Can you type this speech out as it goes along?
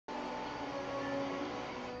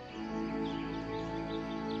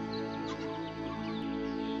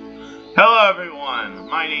Hello everyone,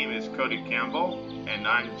 my name is Cody Campbell, and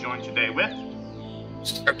I'm joined today with...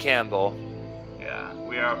 Sir Campbell. Yeah,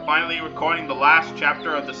 we are finally recording the last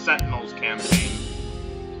chapter of the Sentinels campaign.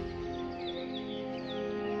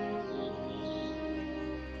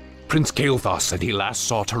 Prince Kael'thas said he last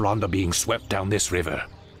saw Tyrande being swept down this river.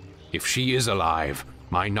 If she is alive,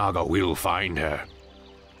 my Naga will find her.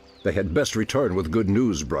 They had best return with good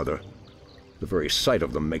news, brother. The very sight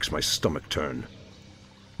of them makes my stomach turn.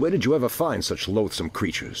 Where did you ever find such loathsome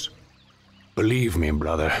creatures? Believe me,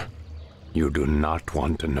 brother, you do not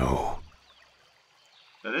want to know.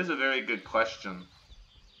 That is a very good question.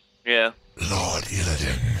 Yeah. Lord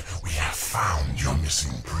Illidan, we have found your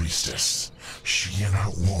missing priestess. She and her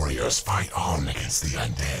warriors fight on against the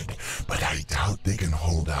undead, but I doubt they can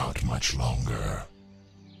hold out much longer.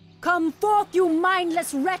 Come forth, you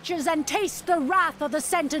mindless wretches, and taste the wrath of the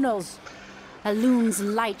Sentinels. Elun's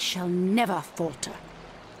light shall never falter.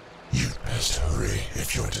 You'd best hurry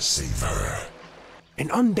if you're to save her. An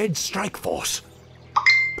undead strike force.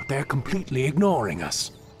 But they're completely ignoring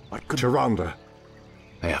us. What could... Tyrande.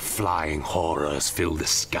 Their flying horrors fill the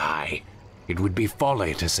sky. It would be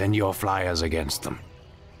folly to send your flyers against them.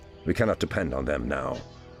 We cannot depend on them now.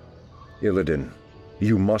 Illidan,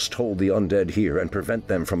 you must hold the undead here and prevent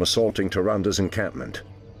them from assaulting Tyrande's encampment.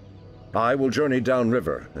 I will journey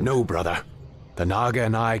downriver. No, brother. The Naga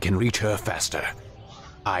and I can reach her faster.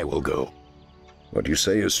 I will go. What you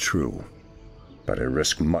say is true, but I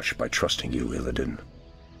risk much by trusting you, Illidan.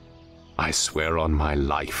 I swear on my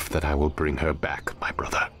life that I will bring her back, my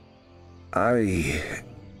brother. I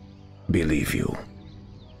believe you.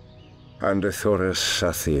 And Thoris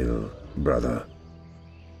Sathil, brother.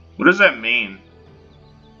 What does that mean?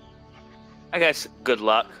 I guess good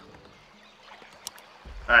luck.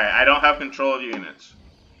 Alright, I don't have control of units.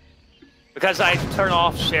 Because I turn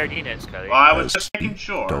off shared units, Cody. Well, I was just making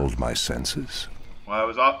sure. Dulled my senses. Well,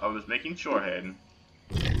 I was making sure, Hayden.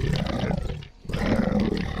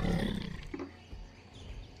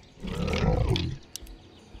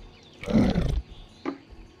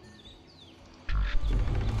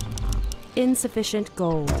 Insufficient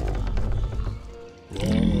gold.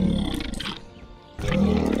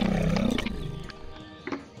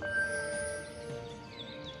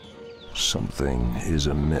 Something is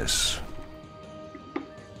amiss.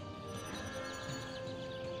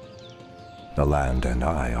 The land and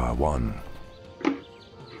I are one.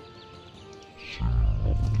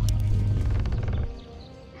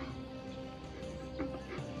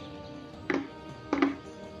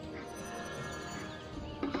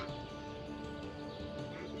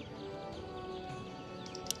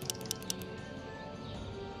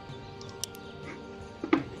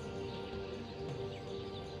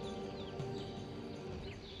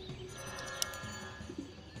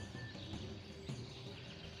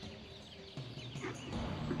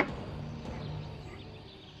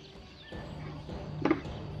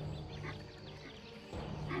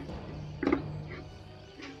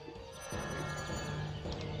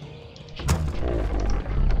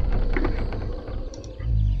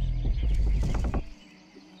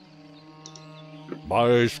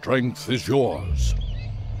 My strength is yours.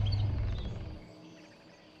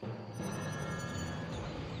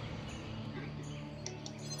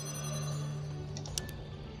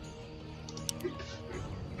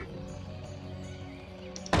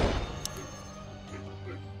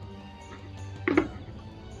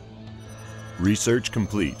 Research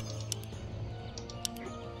complete.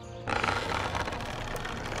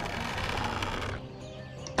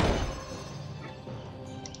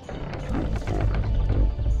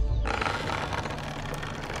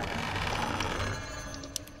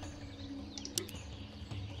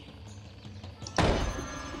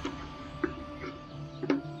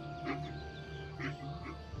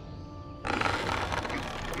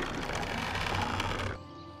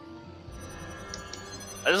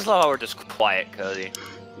 I just love how we're just quiet, Cody.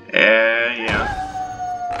 Yeah.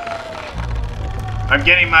 I'm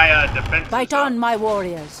getting my defenses Fight up. on, my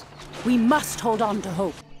warriors. We must hold on to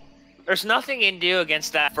hope. There's nothing you can do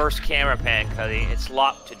against that first camera pan, Cody. It's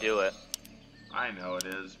locked to do it. I know it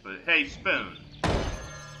is, but hey, Spoon.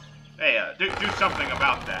 Hey, do something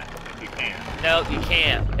about that, if you can. No, you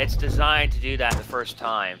can't. It's designed to do that the first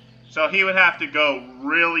time. So he would have to go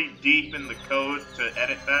really deep in the code to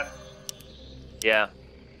edit that? Yeah.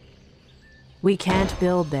 We can't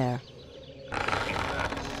build there.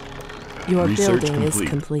 Your Research building is complete.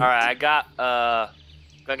 complete. Alright, I got,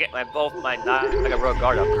 gonna get both my Naga Road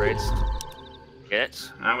Guard upgrades. Get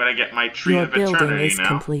it? I'm gonna get my Tree Your of building Eternity is now.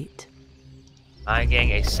 complete. I'm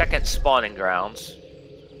getting a second spawning grounds.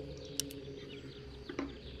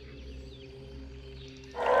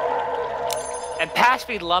 pass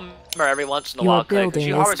me lumber every once in a Your while, because building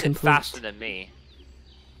you is harvest it complete. faster than me.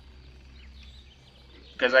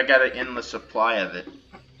 Because I got an endless supply of it.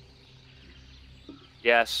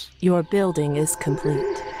 Yes. Your building is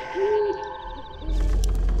complete.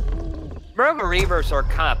 Murder Reavers are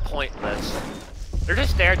kind of pointless. They're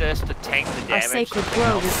just there just to tank the Our damage. sacred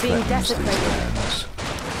grove is being Threatens these desecrated. lands.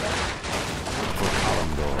 For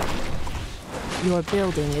Kalimdor. Your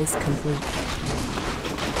building is complete.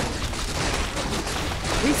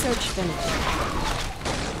 Research finished.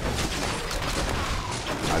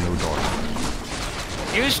 Anudor.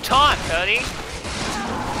 Use taunt, Cody.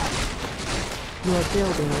 Your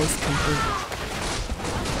building is complete.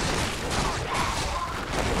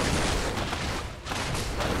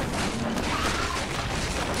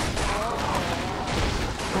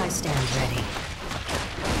 I stand ready.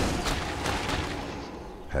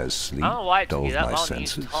 Has sleep I don't know why it took dulled you that my long to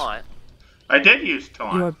use senses? taunt. I did use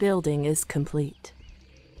taunt. Your building is complete.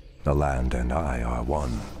 The land and I are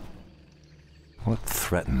one. What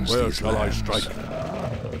threatens Where these shall lands? I strike?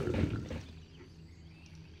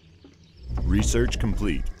 Research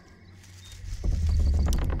complete.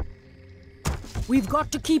 We've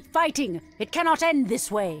got to keep fighting. It cannot end this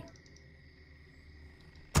way.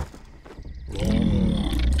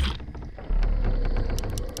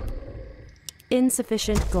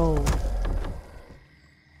 Insufficient gold.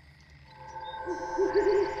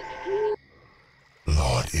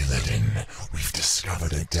 Lord Illidan, we've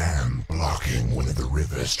discovered a dam blocking one of the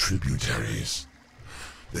river's tributaries.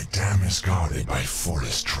 The dam is guarded by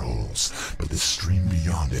forest trolls, but the stream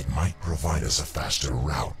beyond it might provide us a faster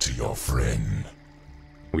route to your friend.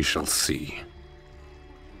 We shall see.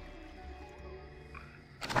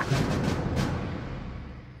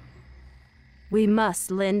 We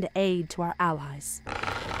must lend aid to our allies.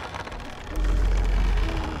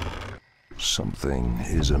 Something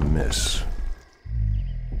is amiss.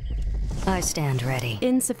 I stand ready.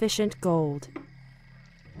 Insufficient gold.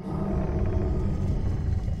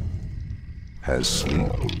 Has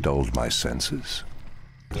sleep dulled my senses?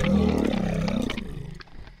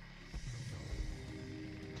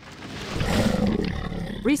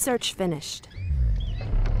 Research finished.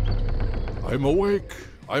 I'm awake.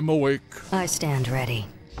 I'm awake. I stand ready.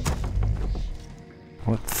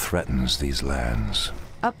 What threatens these lands?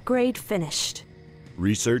 Upgrade finished.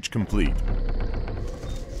 Research complete.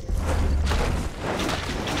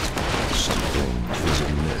 Something is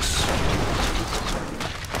amiss.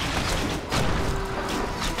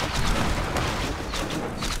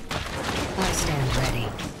 I stand ready.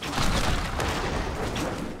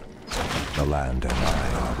 The land and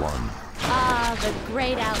I are one. Ah, the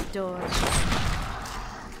great outdoors.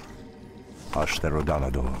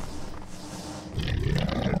 Ashtherodalador.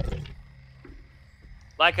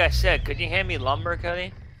 Like I said, could you hand me lumber,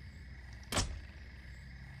 Cody?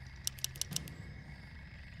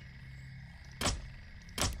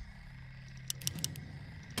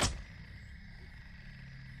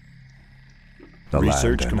 The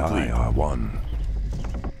Research land and complete. I are one.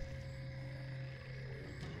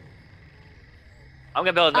 I'm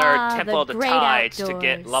gonna build another Ah, Temple of the the great Tides to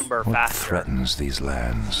get outdoors. lumber What faster. threatens these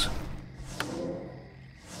lands?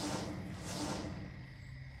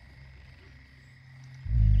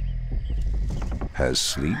 Has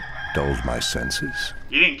sleep dulled my senses?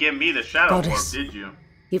 You didn't give me the Shadow Orb, Goddess. did you?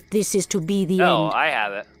 If this is to be the No, end, I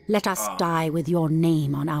have it. let us die with your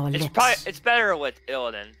name on our It's lips. probably it's better with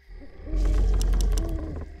Illidan,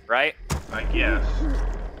 right? I guess.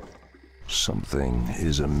 Something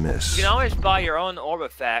is amiss. You can always buy your own orb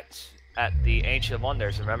effects at the Ancient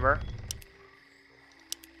Wonders. Remember?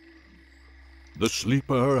 The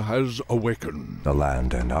sleeper has awakened. The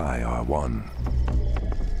land and I are one.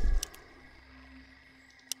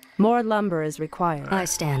 More lumber is required. I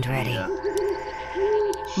stand ready. Yeah.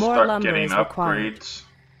 More Start lumber getting is required. upgrades.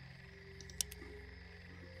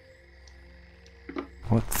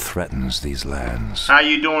 What threatens these lands? How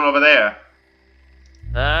you doing over there?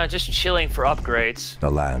 Just chilling for upgrades The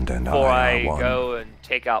land and before I I are one. go and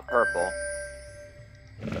take out purple.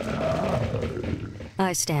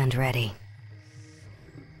 I stand ready.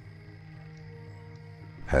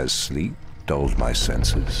 Has sleep dulled my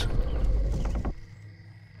senses?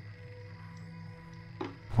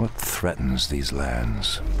 What threatens these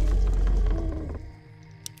lands?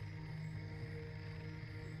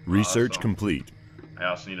 Research Awesome. complete. I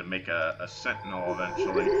also need to make a Sentinel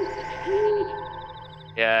eventually.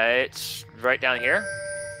 Yeah, it's right down here.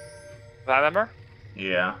 If I remember.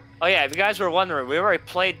 Yeah. Oh yeah, if you guys were wondering, we already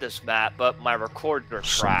played this map, but my recorder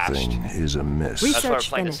crashed. Something is amiss. That's why we're Research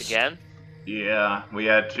playing this finished. again. Yeah, we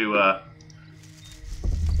had to,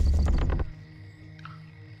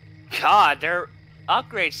 God, they're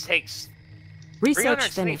upgrades takes Research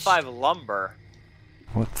finished. 375 lumber.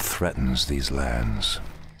 What threatens these lands?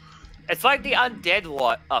 It's like the undead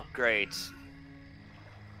upgrades.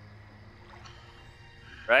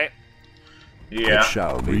 Right? Yeah. It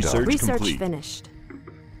shall be Research done. Research complete. finished.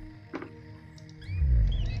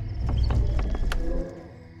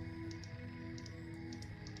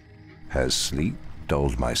 Has sleep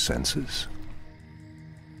dulled my senses?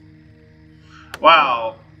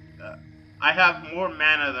 Wow. I have more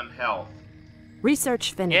mana than health.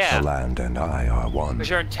 Research finished. Yeah. The land and I are one. Because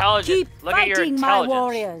you're intelligent. Keep Look at your fighting, my intelligence.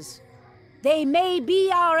 warriors. They may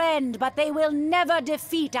be our end, but they will never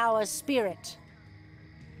defeat our spirit.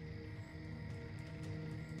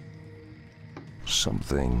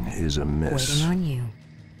 Something is amiss. Waiting on you.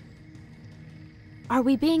 Are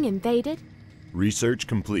we being invaded? Research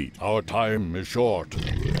complete. Our time is short.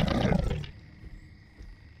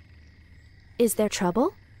 Is there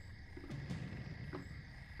trouble?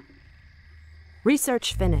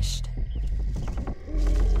 Research finished.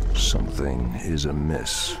 Something is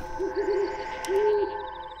amiss.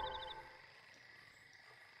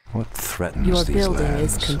 What threatens Your these building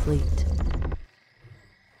lands? is complete.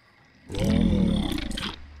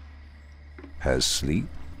 Has sleep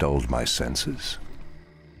dulled my senses?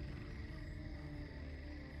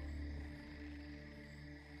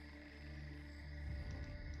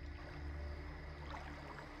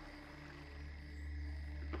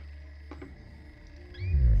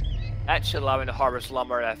 That should allow me to harvest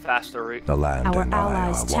lumber at a faster rate. The land Our and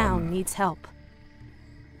allies' I are town one. needs help.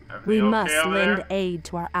 Everything We okay must over lend there? aid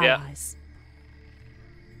to our Yeah. allies.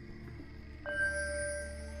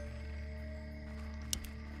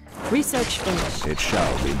 Research finished. It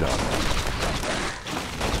shall be done.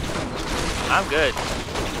 I'm good.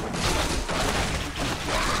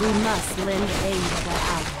 We must lend aid to our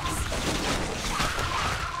allies.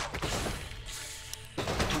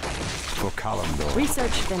 For Kalimdor.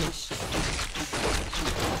 Research finished.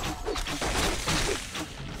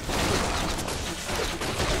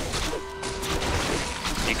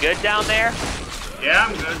 You good down there? Yeah,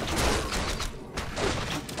 I'm good.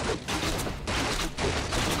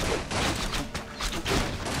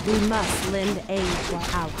 We must lend aid to our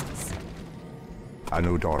allies.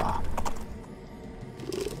 Anudora.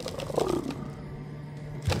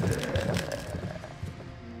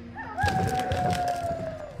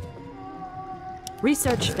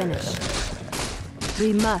 Research finished.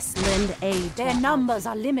 We must lend aid to Their our numbers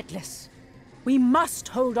are limitless. We must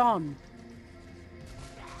hold on.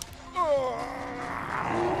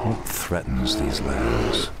 What threatens these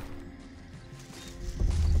lands?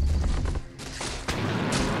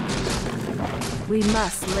 We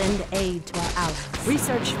must lend aid to our allies.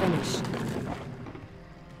 Research finished.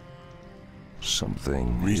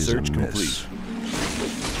 Something Research is amiss.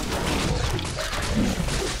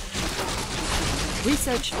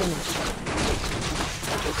 Research finished.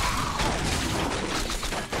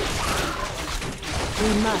 We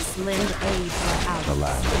must lend aid to our The allies.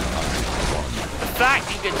 land and I are one. The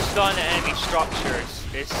fact you can stun enemy structures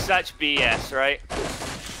is such BS, right?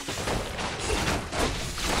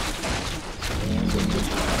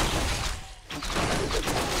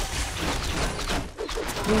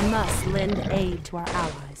 We must lend aid to our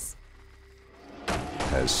allies.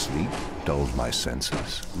 Has sleep dulled my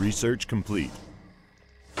senses? Research complete.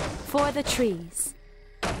 For the trees.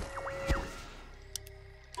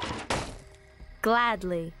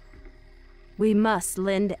 Gladly. We must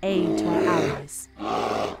lend aid to our allies.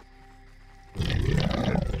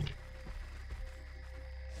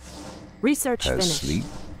 Research Has finished. sleep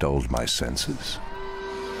dulled my senses?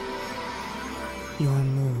 Your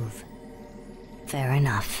move. Fair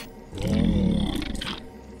enough.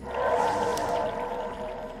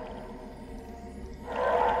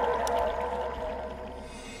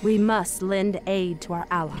 We must lend aid to our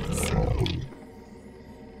allies.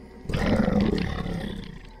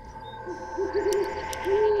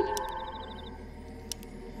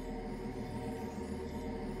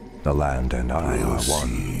 The land and I are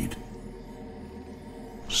one.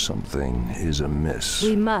 Something is amiss.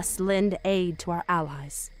 We must lend aid to our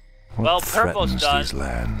allies. What Well, purple's threatens done. these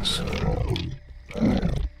lands?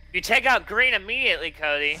 You take out green immediately,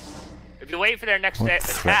 Cody. If you wait for their next What attack,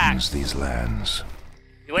 threatens these lands?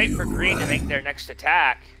 you wait for green to make their next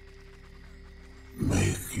attack,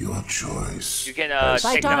 Make your choice. you can take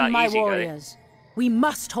Fight them out on, my easy, Cody. warriors. We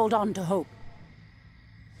must hold on to hope.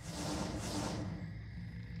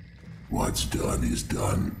 What's done is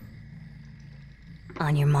done.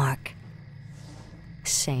 On your mark.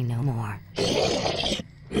 Say no more.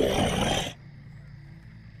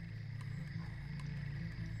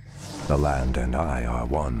 The land and I are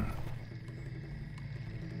one.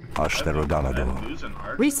 Ashtherodanador. Lose an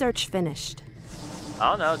archer? Research finished. I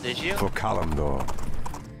don't know, did you? For Kalimdor.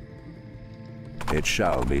 It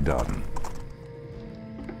shall be done.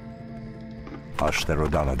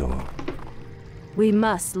 Ashtherodanador. We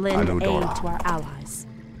must lend aid Anudora. to our allies.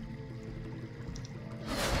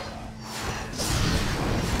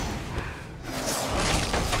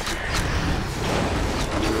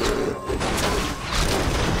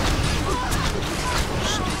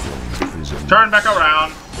 Turn back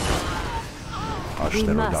around. We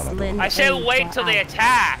must lend I said aid wait to till our they allies.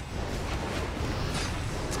 attack.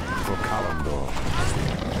 For Kalimdor.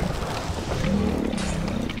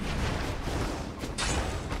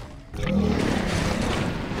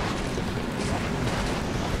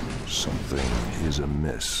 Something is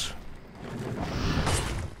amiss.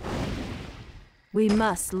 We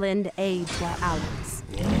must lend aid to our allies.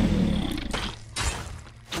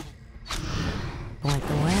 Point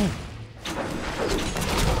the way.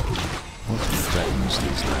 What threatens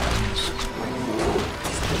these lands?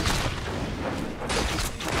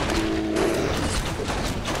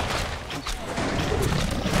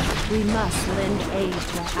 We must lend aid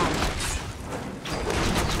to our allies.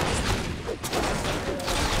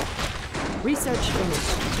 Research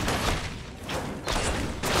finished.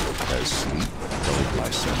 As sleep dulled my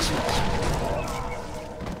senses.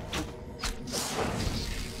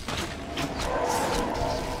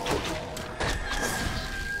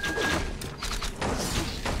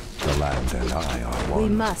 The land and I are one. We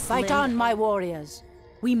must Fight lend on, my warriors.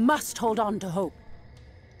 We must hold on to hope.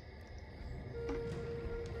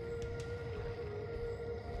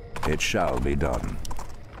 It shall be done.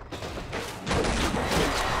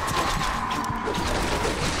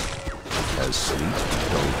 As sleep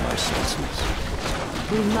dulled my senses.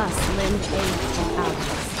 We must lend aid to our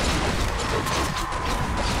allies.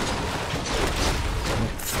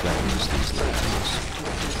 What threatens these lands?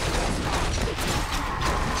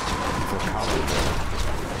 For Kalimdor.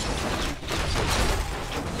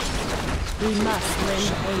 We must lend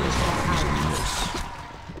aid to our allies.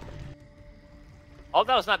 Oh,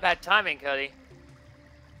 that was not bad timing, Cody.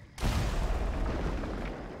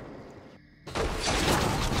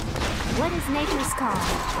 What is nature's call?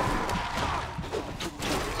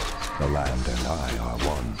 The land and I are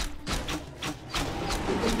one.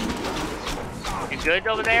 You good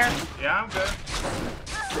over there? Yeah, I'm good.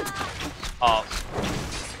 Oh.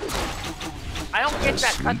 I don't get As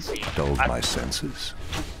that sleep cutscene. dulled my senses.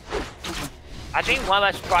 I think one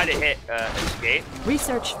of us tried to hit escape.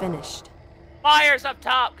 Research finished. Fires up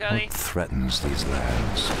top, Cody. What threatens these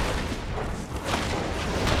lands?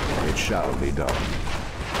 It shall be done.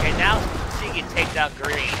 And now see you take out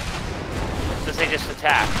green. Since they just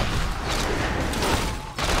attacked.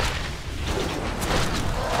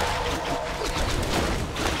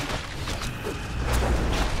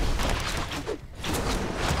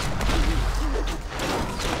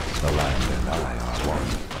 The land and I are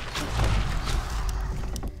one.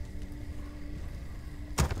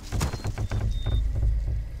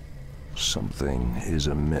 Something is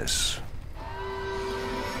amiss.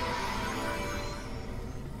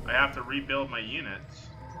 I have to rebuild my units.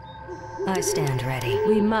 I stand ready.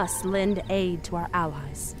 We must lend aid to our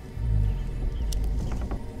allies.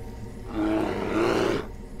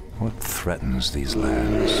 What threatens these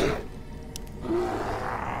lands?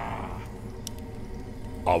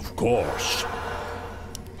 Of course.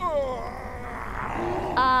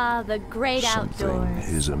 Ah, the great Something outdoors.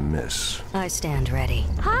 is amiss. I stand ready.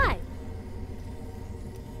 Hi.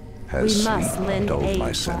 Has We must sleep lend dulled aid my to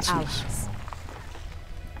our senses? allies.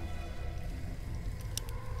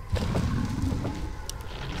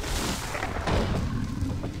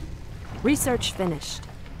 Research finished.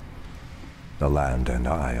 The land and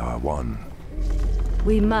I are one.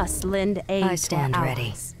 We must lend aid I stand to our ready.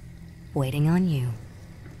 allies. Waiting on you.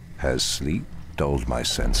 Has sleep dulled my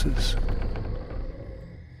senses?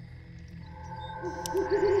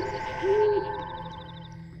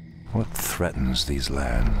 What threatens these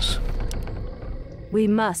lands? We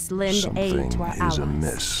must lend aid Something to our is allies.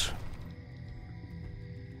 amiss.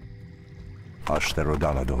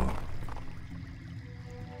 Ashtherodanador.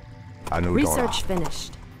 Anudora. Research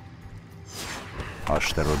finished.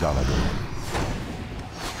 Ashtherodanador.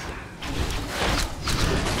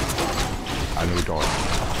 Anudora.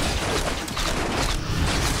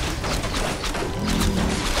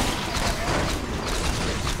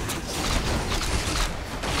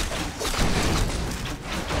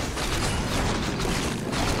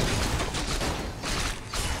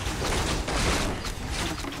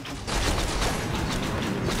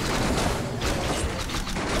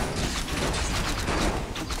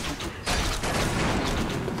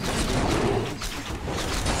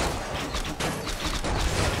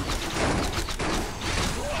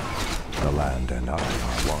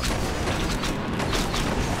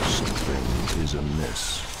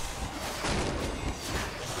 amiss.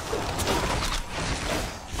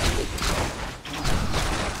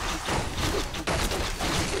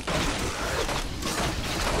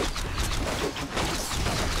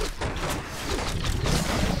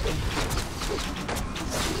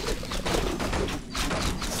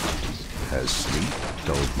 Has sleep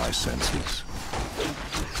dulled my senses?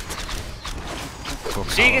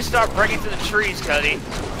 So you can start breaking through the trees, Cody.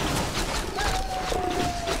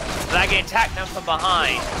 But I can attack them from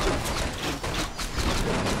behind.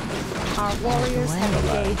 Our warriors have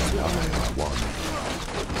engaged the enemy.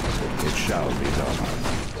 It shall be done.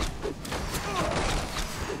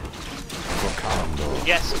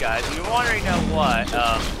 Yes, guys, if you're wondering what,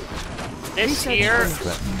 this here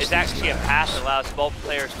is actually a path that allows both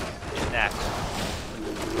players to connect.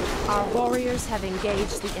 Our warriors have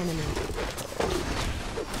engaged the enemy.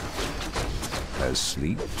 Has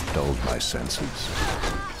sleep dulled my senses?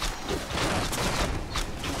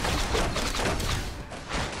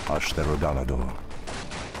 Ashtherodanador.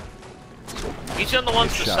 Each of the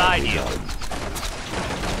ones beside you.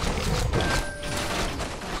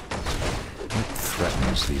 What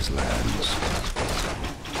threatens these lands?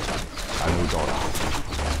 Anudora.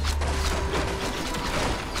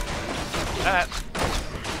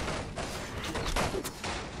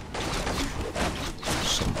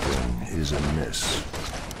 Something is amiss.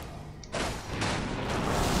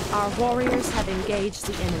 Our warriors have engaged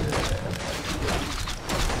the enemy.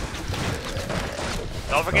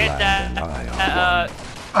 Don't forget that.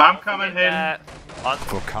 I'm coming in.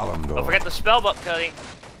 For Kalimdor. Don't forget the spellbook, Cody.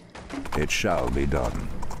 It shall be done.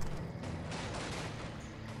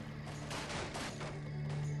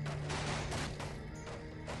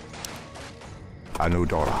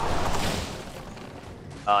 Anudora.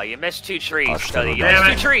 You missed 2 trees, Cody. You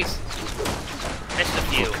missed 2 trees. Missed a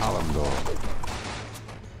few. Kalimdor.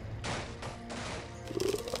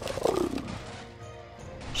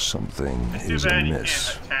 Something is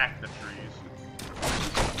amiss. You can't attack the trees.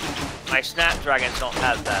 My snapdragons don't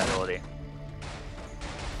have that ability.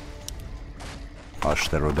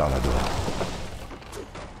 Ashtherodanador.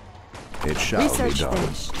 It shall Research be done.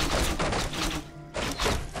 finished.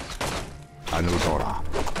 Anudora.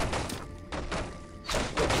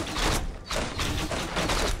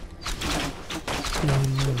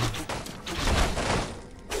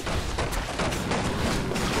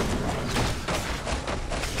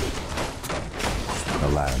 The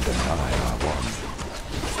land and I are one.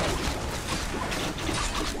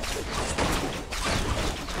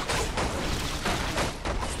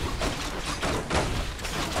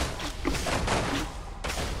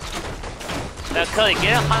 Now, Cody,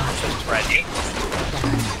 get a huntress ready.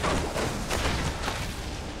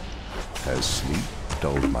 Has sleep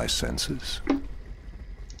dulled my senses?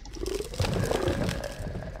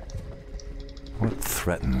 What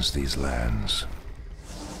threatens these lands?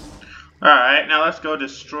 Alright, now let's go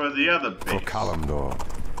destroy the other base. For Kalimdor.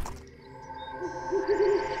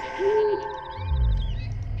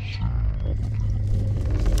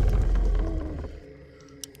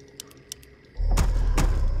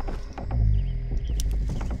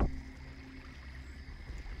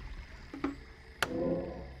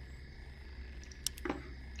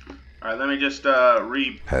 Alright, let me just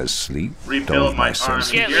Has sleep rebuild my army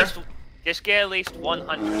senses? here. Just get at least 1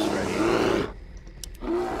 huntress ready.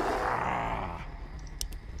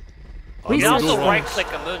 You can also right-click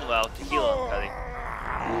a Moonwell to heal him, Cody.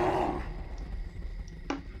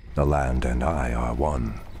 The land and I are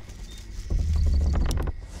one.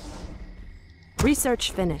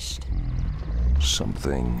 Research finished.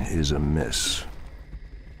 Something is amiss.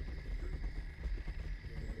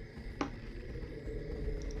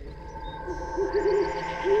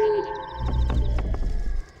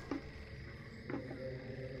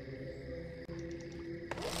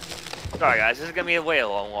 Sorry guys, this is gonna be away a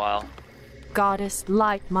long while. Goddess,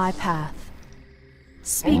 light my path.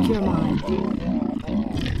 Speak your mind.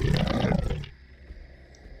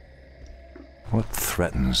 What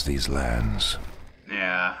threatens these lands?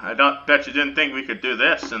 Yeah, I don't bet you didn't think we could do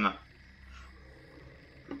this in the...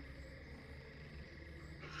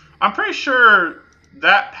 I'm pretty sure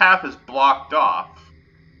that path is blocked off.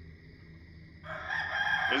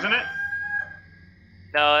 Isn't it?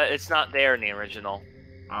 No, it's not there in the original.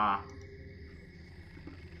 Ah.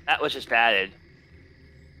 That was just added.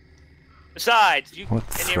 Besides, in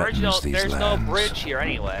the original, there's no bridge here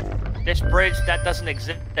anyway. This bridge, that doesn't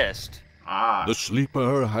exist. Ah. The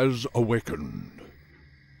sleeper has awakened.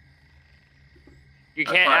 You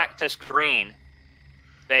can't access green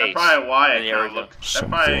space. That's probably why in the original. that's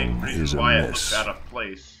probably the reason why it looks out of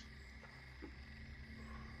place.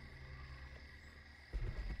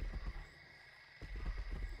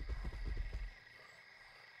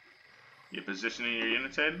 You positioning your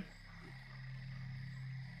units, Aiden?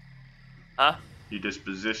 Huh? You just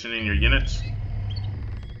positioning your units?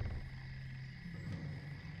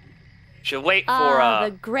 Should wait for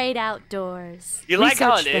the great outdoors. You like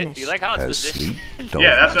how it Research is? You like how it's Has positioned? sleep dulled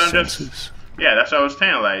Yeah, that's my what I'm just. senses? Yeah, that's what I was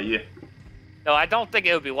telling like you. No, I don't think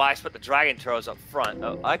it would be wise to put the dragon turtles up front.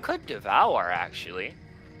 Oh, I could devour actually.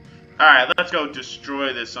 All right, let's go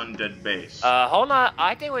destroy this undead base. Hold on.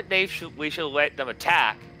 I think we should let them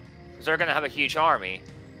attack, because they're gonna have a huge army,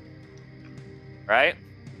 right?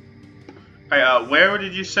 Hey, where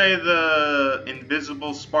did you say the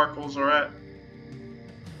invisible sparkles are at?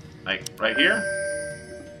 Like, right here?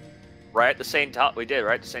 Right at the same time. We did,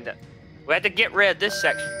 right at the same time. We had to get rid of this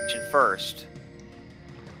section first.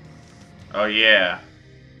 Oh, yeah.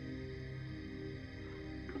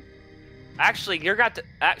 Actually,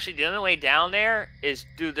 the only way down there is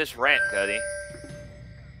through this ramp, Cody.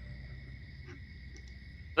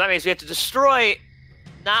 So that means we have to destroy,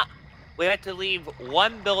 we have to leave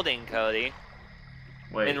one building, Cody,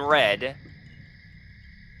 Wait. in red.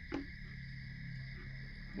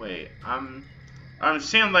 Wait, I'm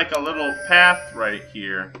seeing like a little path right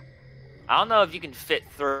here. I don't know if you can fit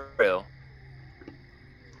through.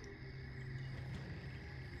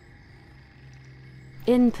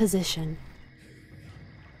 In position.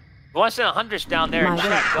 If you want to send hunters down there and My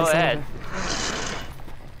check, work go is ahead. over.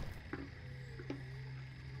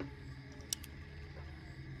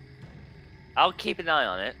 I'll keep an eye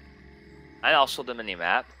on it. And also the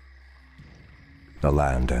mini-map. The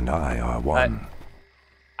land and I are one.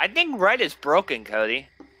 I think red is broken, Cody.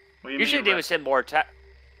 What do you Usually mean, they red? would send more attack.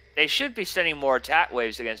 They should be sending more attack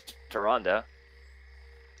waves against Taronda.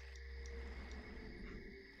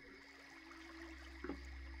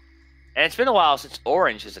 And it's been a while since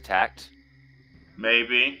orange has attacked.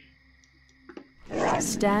 Maybe.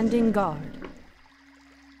 Standing guard.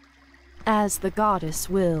 As the goddess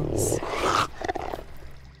wills.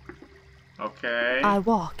 Okay. I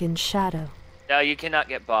walk in shadow. No, you cannot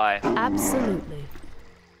get by. Absolutely.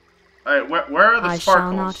 Alright, where are the I sparkles?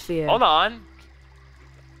 shall not fear. Hold on.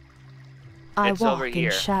 I It's walk over in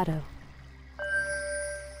here. shadow.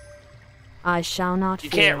 I shall not You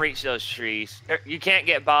fear. can't reach those trees. You can't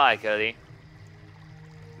get by, Cody.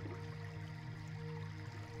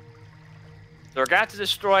 So we're going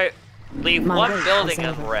to leave My one wait building is in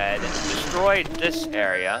over. red, destroy this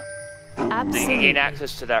area, so you can Absolutely. gain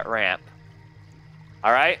access to that ramp.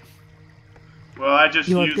 Alright? Well, I just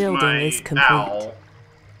Your used building my is complete. owl.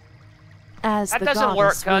 As That the doesn't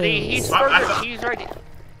work, goddess Cody. wills. He's I further. thought-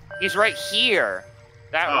 He's right here.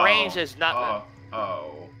 That Oh, range is not.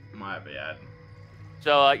 Oh, my bad.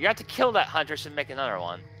 So you have to kill that huntress and make another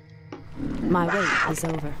one. My wait is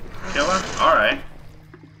over. Kill him? Alright.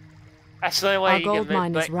 That's the only way Our you gold can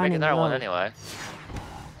mine is make running another one low. anyway.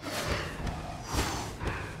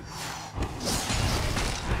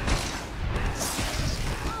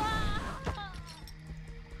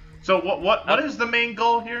 So what is the main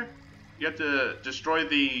goal here? You have to destroy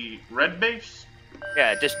the red base?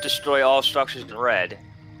 Yeah, just destroy all structures in red.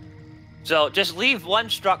 So just leave one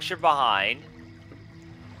structure behind.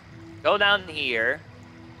 Go down here.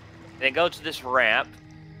 Then go to this ramp.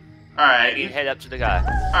 Alright. And you head up to the guy.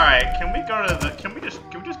 Alright, can we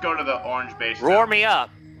just go to the orange base? Roar now? me up.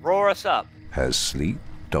 Roar us up. Has sleep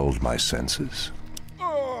dulled my senses?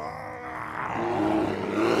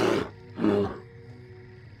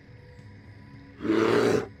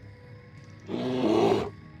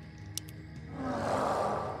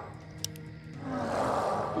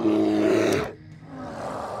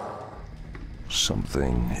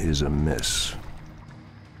 Something is amiss.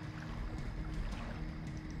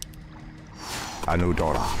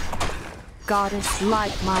 Anudora. Goddess,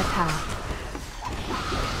 light my path.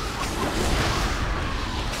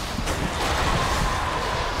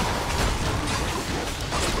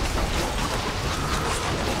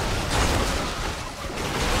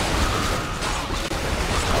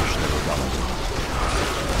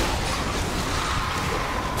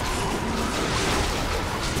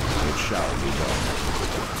 It shall be done.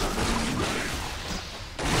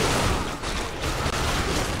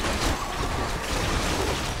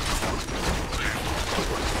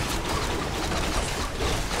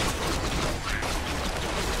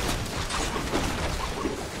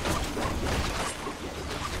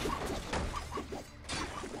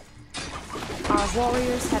 Our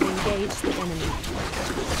warriors have engaged the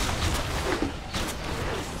enemy.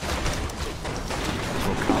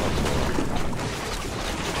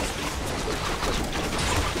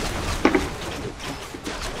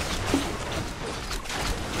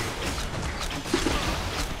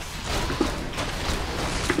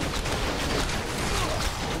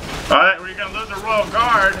 Alright, gonna lose a royal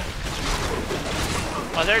guard.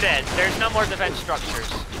 Oh, they're dead. There's no more defense structures.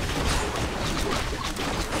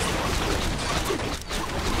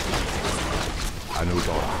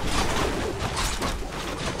 Anudora.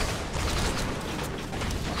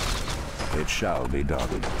 It shall be done.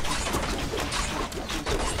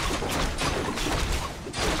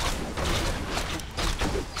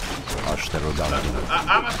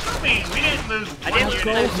 I'm assuming we didn't lose I one didn't unit.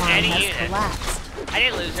 lose any has units. collapsed. I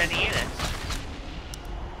didn't lose any units.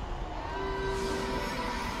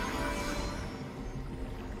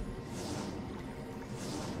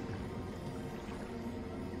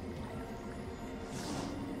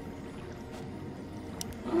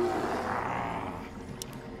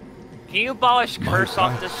 Can you abolish curse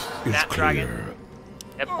off this snapdragon?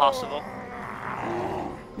 If possible.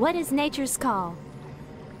 What is nature's call?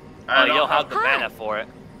 Oh, you don't have the mana for it.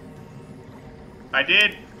 I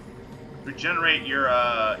did regenerate your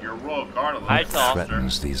royal guard a little bit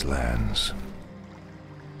Threatens these lands.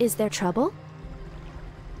 Is there trouble?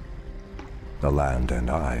 The land and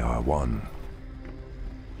I are one.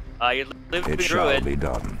 You live to It be shall druid. be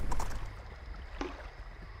done.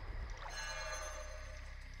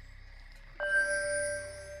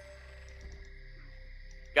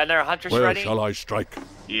 Got another huntress Where ready? shall I strike?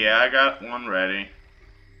 Yeah, I got one ready.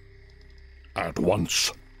 At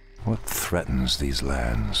once. What threatens these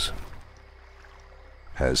lands?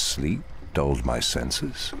 Has sleep dulled my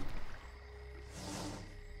senses?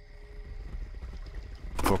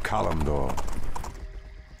 For Kalimdor.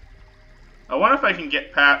 I wonder if I can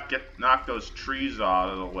knock those trees out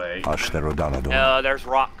of the way. Ashtherodanador. No, there's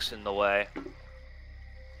rocks in the way.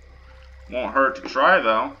 Won't hurt to try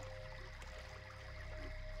though.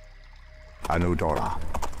 Anudora.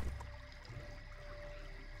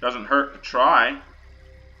 Doesn't hurt to try.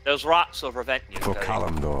 Those rocks will prevent you. For Cody.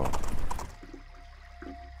 Kalimdor.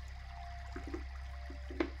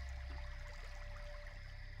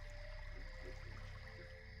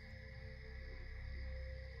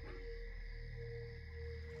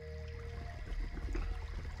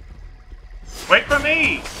 Wait for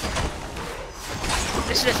me!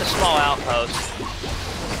 This is just a small outpost.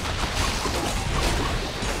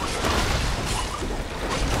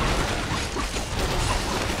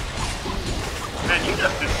 Man, you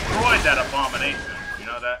just destroyed that abomination. You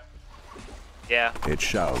know that? Yeah. It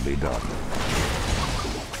shall be done.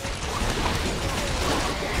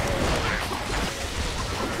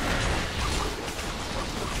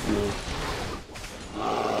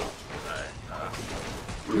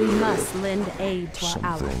 We must lend aid to our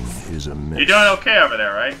Something allies. is amiss. You're doing okay over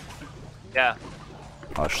there, right? Yeah.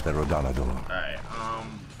 Ashtherodanador. Alright,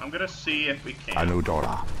 I'm gonna see if we can.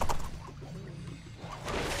 Anudora.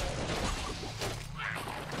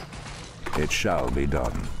 It shall be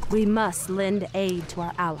done. We must lend aid to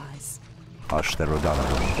our allies.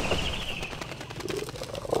 Ashtherodanador.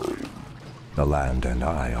 The land and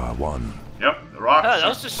I are one. Yep, the rocks. Oh,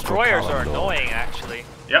 those destroyers are annoying, actually.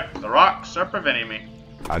 Yep, the rocks are preventing me.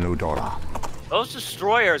 Anudora. Those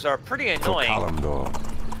destroyers are pretty For annoying. Kalimdor.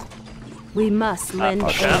 We must lend aid.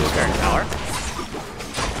 Downstairs tower.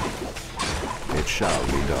 It shall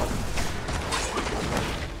be done.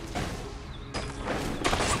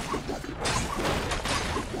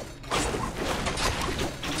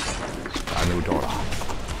 Anudora.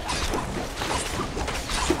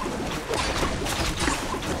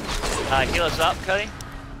 Heal us up, Cody.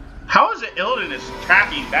 How is it Illidan is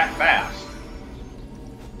attacking that fast?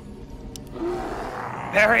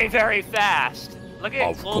 Very, very fast. Look at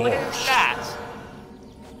Of look at his course. stats.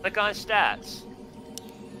 Click on his stats.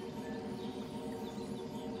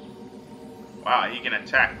 Wow, he can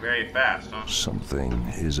attack very fast, huh? Something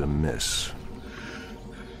is amiss.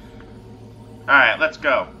 Alright, let's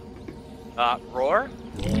go. Roar?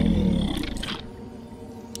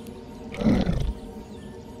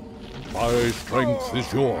 My strength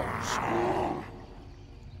is yours.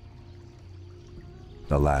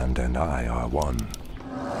 The land and I are one.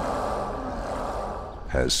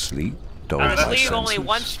 Has sleep dulled I'm my gonna leave senses? only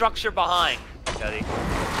one structure behind, Cody.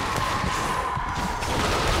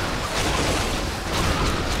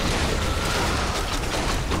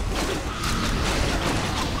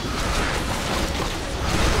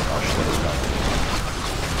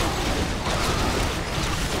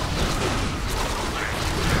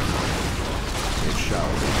 It shall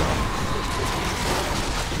be done.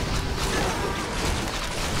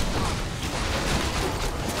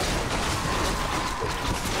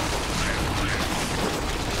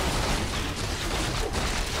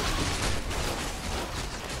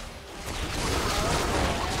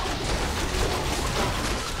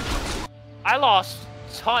 I lost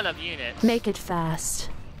a ton of units. Make it fast.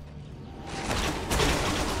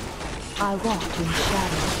 I walk in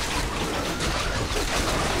shadow.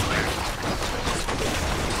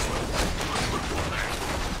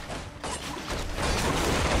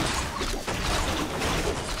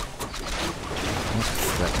 What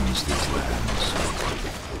threatens these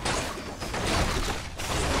lands?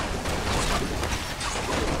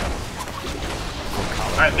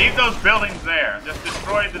 Alright, leave those buildings there. Just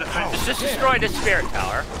destroy the defense. Just destroy the spirit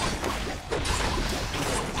tower.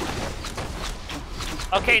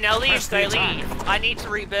 Okay, now leave, Sky, leave. I need to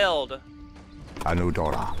rebuild.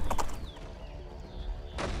 Anudora.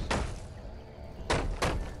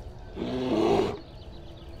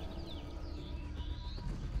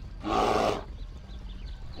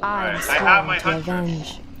 I I have my sworn to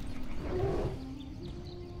hunters. avenge.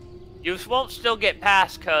 You won't still get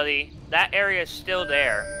past, Cody. That area is still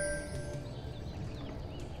there.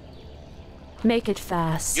 Make it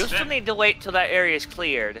fast. You still need to wait till that area is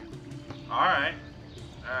cleared. Alright.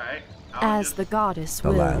 Alright. As the goddess The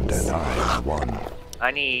wills. land and I are one.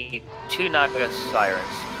 I need 2 Naga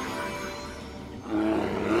Sirens.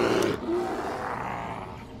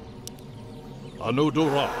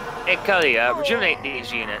 Anudora. Hey, Cody, rejuvenate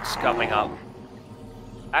these units coming up.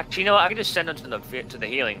 Actually, you know what? I can just send them to the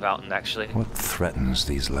healing fountain, actually. What threatens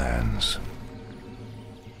these lands?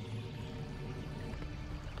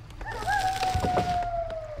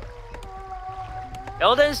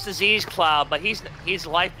 Illidan's disease cloud, but his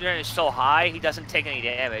life is so high he doesn't take any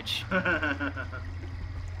damage.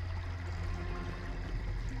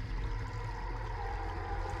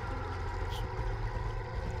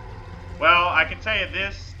 Well, I can tell you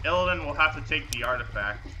this, Illidan will have to take the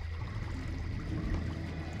artifact.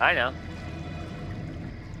 I know.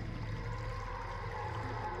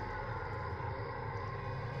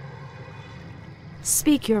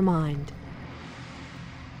 Speak your mind.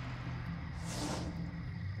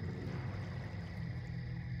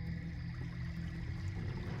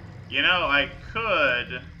 You know, I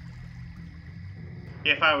could,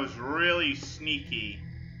 if I was really sneaky,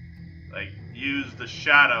 like, use the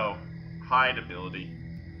Shadow hide ability.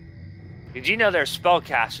 Did you know there's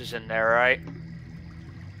spellcasters in there, right?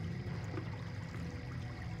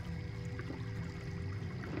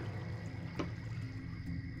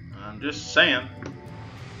 I'm just saying.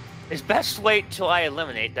 It's best wait till I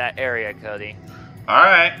eliminate that area, Cody.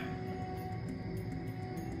 Alright.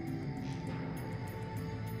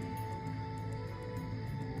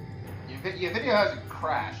 Your video hasn't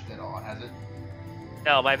crashed at all, has it?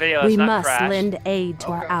 No, my video has We not must crashed. lend aid to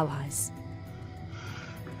our allies.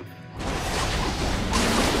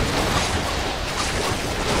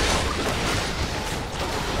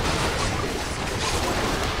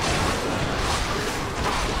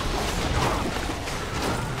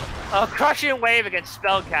 Oh, crushing wave against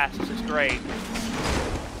spellcasters is great.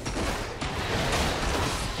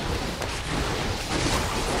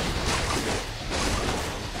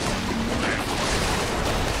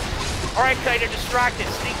 Alright, Kite, they're distracted.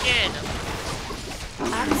 Sneak in.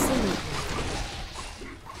 Absolutely.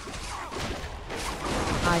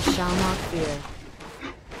 I shall not fear.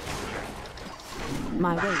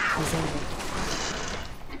 My wait is over.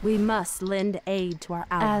 We must lend aid to our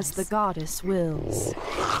allies. As the goddess wills.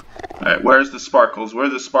 Alright, where's the sparkles? Where are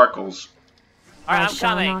the sparkles? Alright, I I'm shall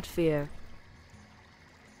coming. not fear.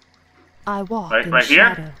 I walk Right- in right here?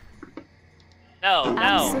 shadow. No, no.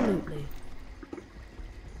 Absolutely.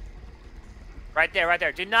 Right there, right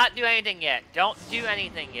there. Do not do anything yet. Don't do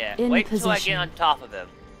anything yet. In Wait until I get position. on top of him.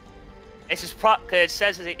 It's just cause it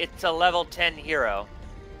says it's a level 10 hero.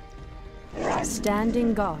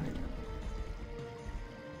 Standing guard.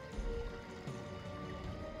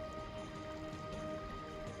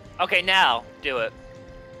 Okay, now do it.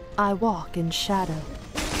 I walk in shadow.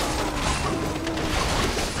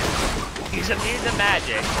 He's immune to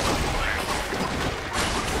magic.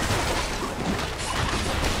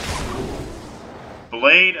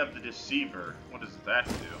 Blade of the Deceiver. What does that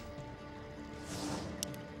do?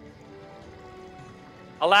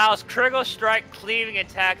 Allows critical strike, cleaving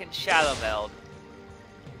attack, and shadow meld.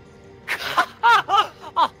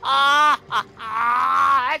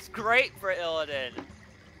 That's great for Illidan.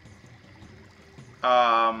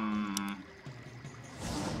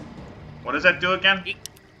 What does that do again? It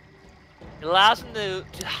allows him to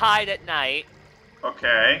hide at night.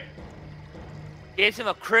 Okay. Gives him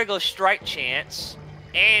a critical strike chance,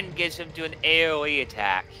 and gives him to an AoE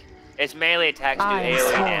attack. His melee attacks do I am AoE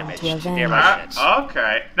sworn damage to to near avenge. residents.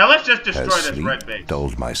 Okay. Now let's just destroy Has this sleep red base.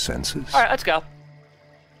 dulled my senses? Alright, let's go.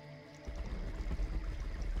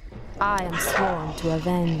 I am sworn to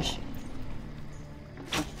avenge.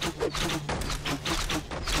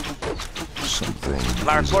 Something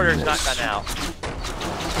My is recorder's not amiss. gone out.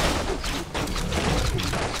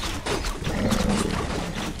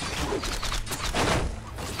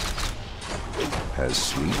 Has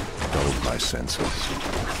sleep dulled my senses?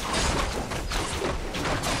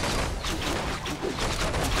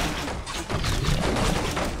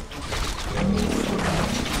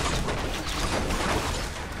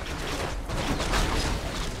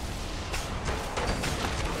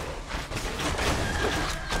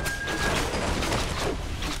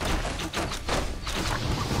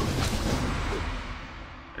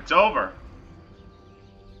 It's over.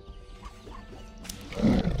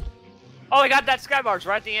 Oh, we got that sky barge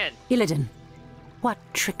right at the end. Illidan, what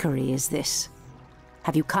trickery is this?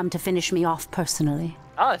 Have you come to finish me off personally?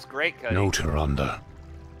 Oh, that's great, Cody. No, Tyrande.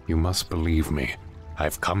 You must believe me.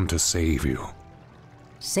 I've come to save you.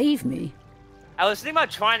 Save me? I was thinking about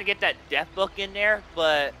trying to get that death book in there,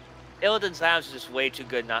 but Illidan's Lounge is just way too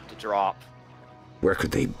good not to drop. Where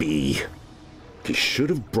could they be? He should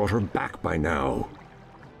have brought her back by now.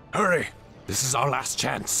 Hurry! This is our last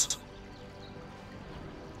chance.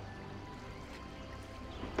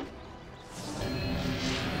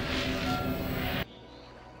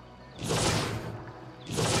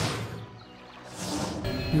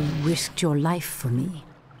 You risked your life for me.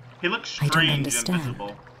 He looks I don't strange and understand.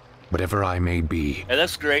 invisible. Whatever I may be, It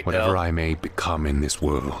looks great, whatever though. I may become in this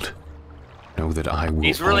world, know that I will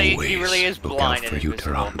He really always is look blind out for and you,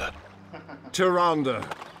 invisible. Tyrande. Tyrande!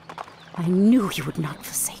 I knew you would not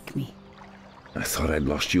forsake me. I thought I'd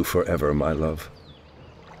lost you forever, my love.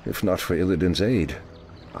 If not for Illidan's aid,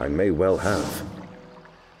 I may well have.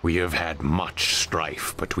 We have had much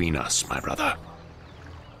strife between us, my brother.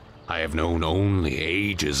 I have known only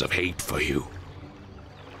ages of hate for you.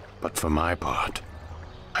 But for my part,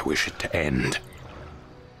 I wish it to end.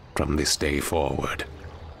 From this day forward,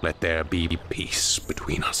 let there be peace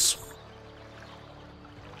between us.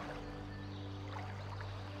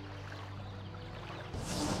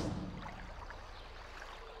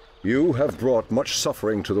 You have brought much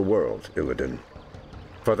suffering to the world, Illidan.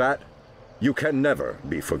 For that, you can never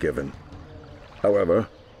be forgiven. However,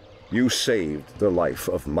 you saved the life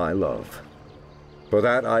of my love. For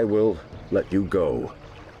that, I will let you go.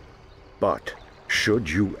 But should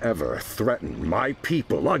you ever threaten my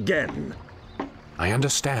people again... I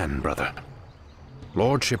understand, brother.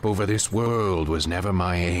 Lordship over this world was never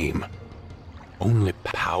my aim. Only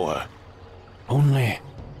power. Only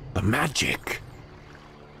the magic.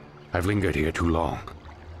 I've lingered here too long.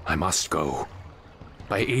 I must go.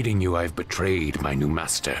 By aiding you, I've betrayed my new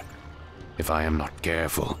master. If I am not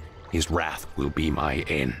careful, his wrath will be my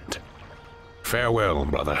end. Farewell,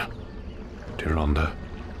 brother. Tyrande.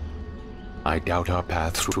 I doubt our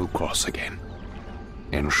paths will cross again.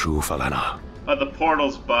 Enshu Falana. Oh, the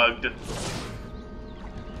portal's bugged.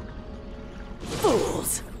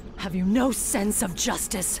 Fools! Have you no sense of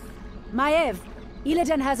justice? Maiev,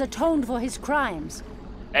 Illidan has atoned for his crimes.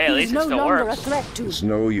 Hey, at He's least no it still longer works. a threat to... It's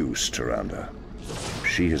no use, Tyrande.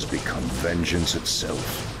 She has become vengeance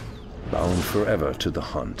itself, bound forever to the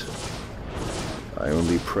hunt. I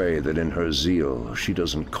only pray that in her zeal, she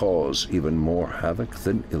doesn't cause even more havoc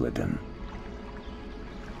than Illidan.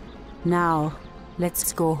 Now,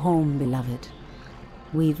 let's go home, beloved.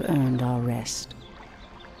 We've earned our rest.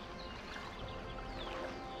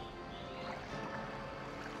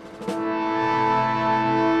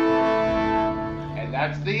 And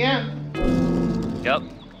that's the end. Yep.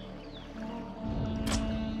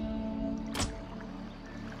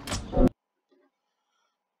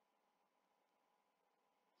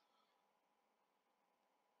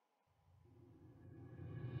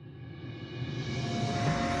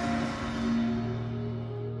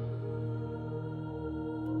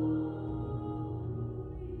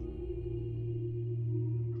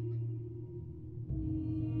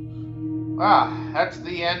 That's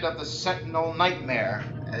the end of the Sentinel Nightmare,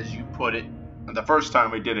 As you put it. The first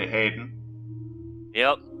time we did it, Hayden.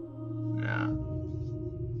 Yep. Yeah.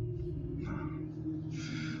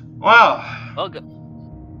 Well. Well, good.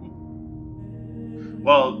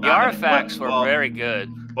 Well, The artifacts were very good.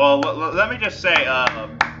 Well, let me just say,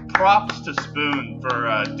 props to Spoon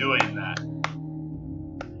for doing that.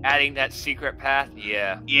 Adding that secret path,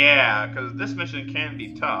 yeah. Yeah, because this mission can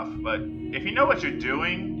be tough, but if you know what you're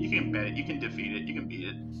doing, you can beat it, you can defeat it, you can beat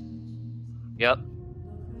it. Yep.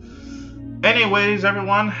 Anyways,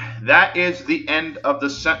 everyone, that is the end of the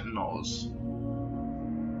Sentinels.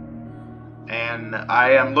 And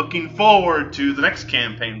I am looking forward to the next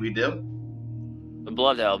campaign we do. The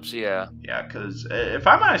Blood Elves, yeah. Yeah, because if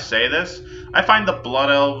I'm going to say this, I find the Blood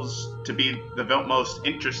Elves to be the most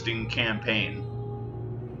interesting campaign.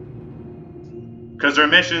 Because their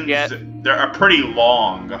missions they are pretty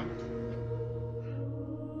long.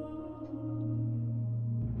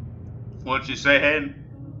 What'd you say,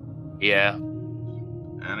 Hayden? Yeah.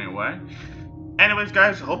 Anyway. Anyways,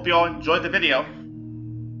 guys, I hope you all enjoyed the video.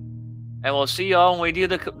 And we'll see y'all when we do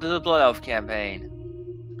the Blood Elf campaign.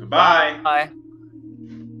 Goodbye. Bye.